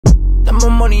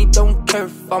money, don't care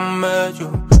if I'm at you.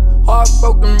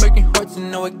 Heartbroken, breaking hearts,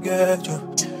 and know I get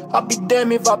you. I'll be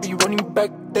damned if I'll be running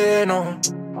back there, no.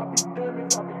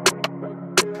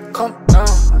 Come down,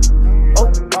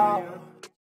 oh wow.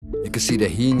 You can see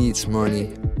that he needs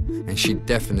money, and she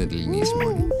definitely needs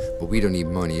money. But we don't need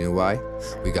money, you know why?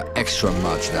 We got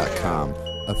extramods.com,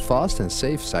 a fast and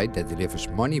safe site that delivers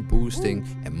money boosting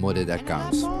and modded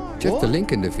accounts. Check the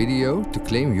link in the video to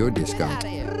claim your discount.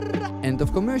 End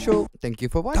of commercial. Thank you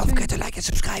for watching. Don't forget to like and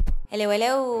subscribe.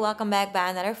 Hello, welcome back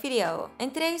by another video. In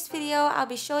today's video, I'll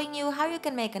be showing you how you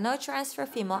can make a no transfer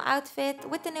female outfit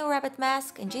with the new rabbit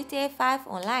mask in GTA 5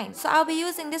 online. So I'll be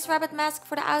using this rabbit mask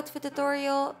for the outfit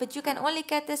tutorial, but you can only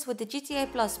get this with the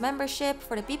GTA Plus membership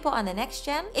for the people on the next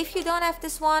gen. If you don't have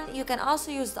this one, you can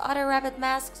also use the other rabbit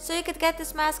mask. So you could get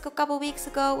this mask a couple weeks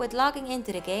ago with logging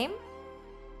into the game.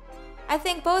 I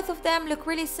think both of them look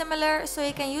really similar, so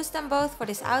you can use them both for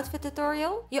this outfit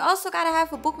tutorial. You also gotta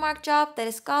have a bookmark job that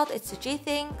is called It's a G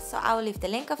Thing, so I will leave the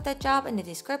link of that job in the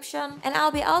description. And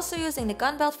I'll be also using the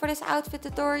gun belt for this outfit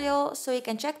tutorial, so you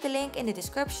can check the link in the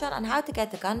description on how to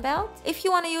get the gun belt. If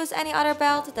you want to use any other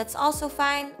belt, that's also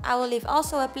fine. I will leave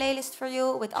also a playlist for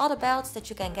you with all the belts that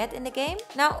you can get in the game.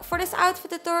 Now, for this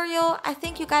outfit tutorial, I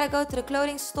think you gotta go to the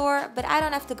clothing store, but I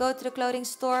don't have to go to the clothing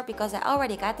store because I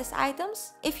already got these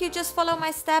items. If you just follow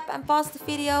my step and pause the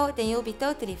video, then you'll be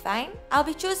totally fine. I'll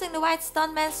be choosing the white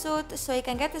stuntman suit, so you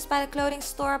can get this by the clothing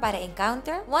store by the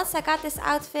encounter. Once I got this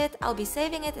outfit, I'll be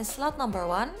saving it in slot number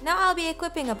 1. Now I'll be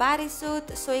equipping a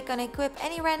bodysuit, so you can equip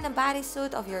any random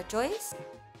bodysuit of your choice.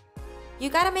 You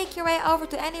gotta make your way over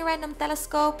to any random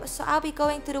telescope, so I'll be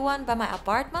going to the one by my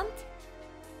apartment.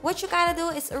 What you gotta do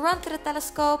is run to the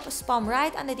telescope, spam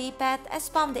right on the D-pad and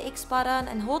spam the X button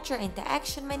and hold your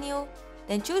interaction menu.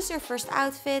 Then choose your first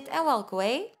outfit and walk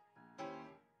away.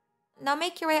 Now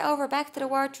make your way over back to the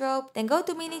wardrobe, then go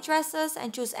to mini dresses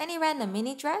and choose any random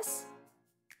mini dress.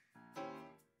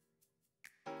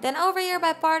 Then over here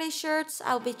by party shirts,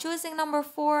 I'll be choosing number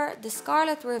 4, the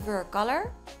Scarlet River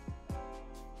color.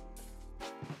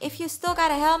 If you still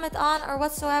got a helmet on or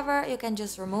whatsoever, you can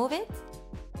just remove it.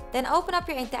 Then open up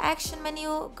your interaction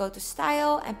menu, go to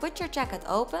style and put your jacket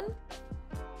open.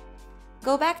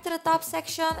 Go back to the top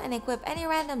section and equip any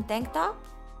random tank top.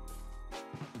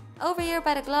 Over here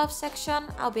by the gloves section,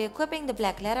 I'll be equipping the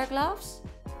black leather gloves.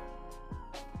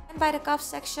 And by the cuff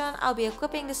section, I'll be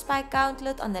equipping the spike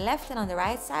gauntlet on the left and on the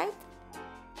right side.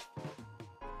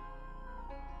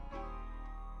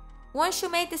 Once you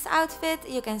made this outfit,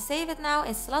 you can save it now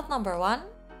in slot number 1.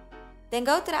 Then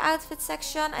go to the outfit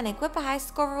section and equip a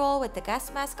heist coverall with the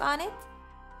gas mask on it.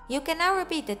 You can now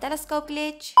repeat the telescope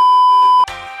glitch.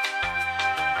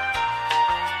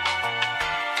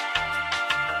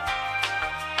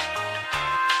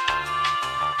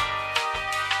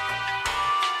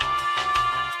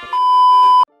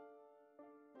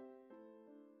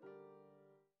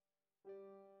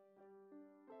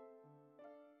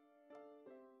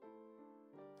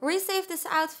 Resave this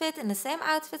outfit in the same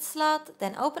outfit slot,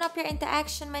 then open up your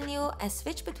interaction menu and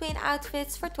switch between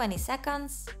outfits for 20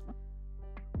 seconds.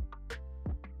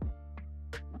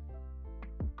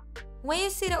 When you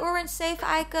see the orange save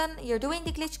icon, you're doing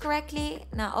the glitch correctly.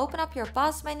 Now open up your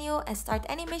pause menu and start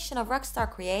any mission of Rockstar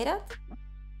created.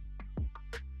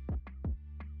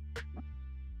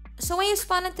 So when you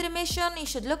spawn into the mission, you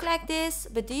should look like this,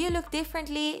 but do you look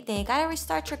differently, then you gotta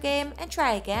restart your game and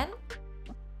try again.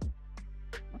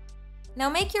 Now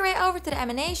make your way over to the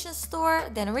Ammunition store,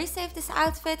 then resave this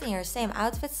outfit in your same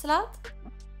outfit slot.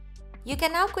 You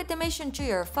can now quit the mission through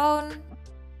your phone.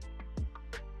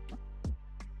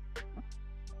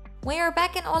 When you're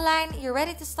back in online, you're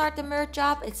ready to start the merge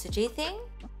job, It's a G Thing.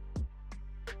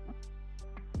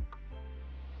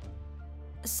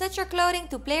 Set your clothing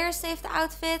to player saved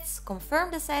outfits,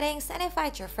 confirm the settings and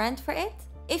invite your friend for it.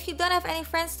 If you don't have any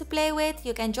friends to play with,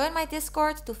 you can join my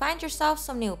Discord to find yourself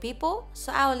some new people.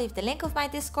 So I will leave the link of my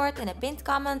Discord in a pinned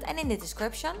comment and in the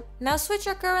description. Now switch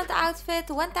your current outfit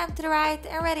 1 time to the right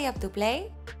and ready up to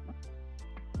play.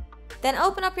 Then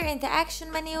open up your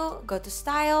interaction menu, go to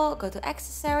style, go to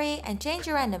accessory and change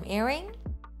your random earring.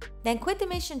 Then quit the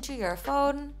mission through your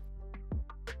phone.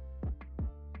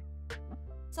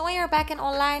 So when you're back in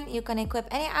online, you can equip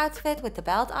any outfit with the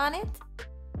belt on it.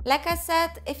 Like I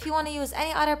said, if you want to use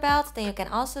any other belt, then you can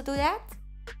also do that.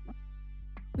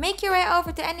 Make your way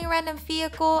over to any random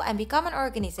vehicle and become an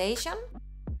organization.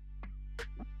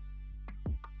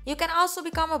 You can also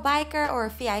become a biker or a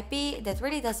VIP, that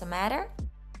really doesn't matter.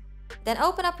 Then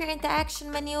open up your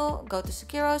interaction menu, go to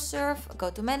Secure Serve,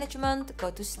 go to Management, go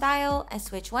to Style and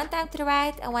switch 1 time to the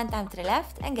right and 1 time to the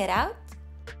left and get out.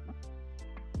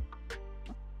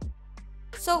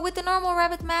 So with the normal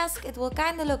rabbit mask, it will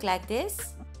kinda look like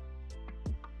this.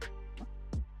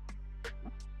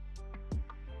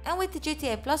 And with the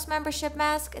GTA Plus membership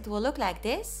mask, it will look like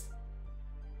this.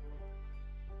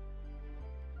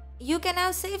 You can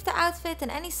now save the outfit in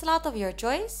any slot of your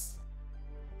choice.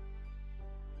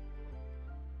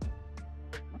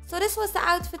 So this was the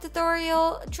outfit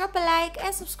tutorial. Drop a like and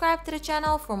subscribe to the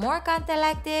channel for more content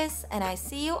like this. And I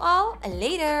see you all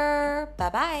later. Bye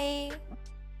bye.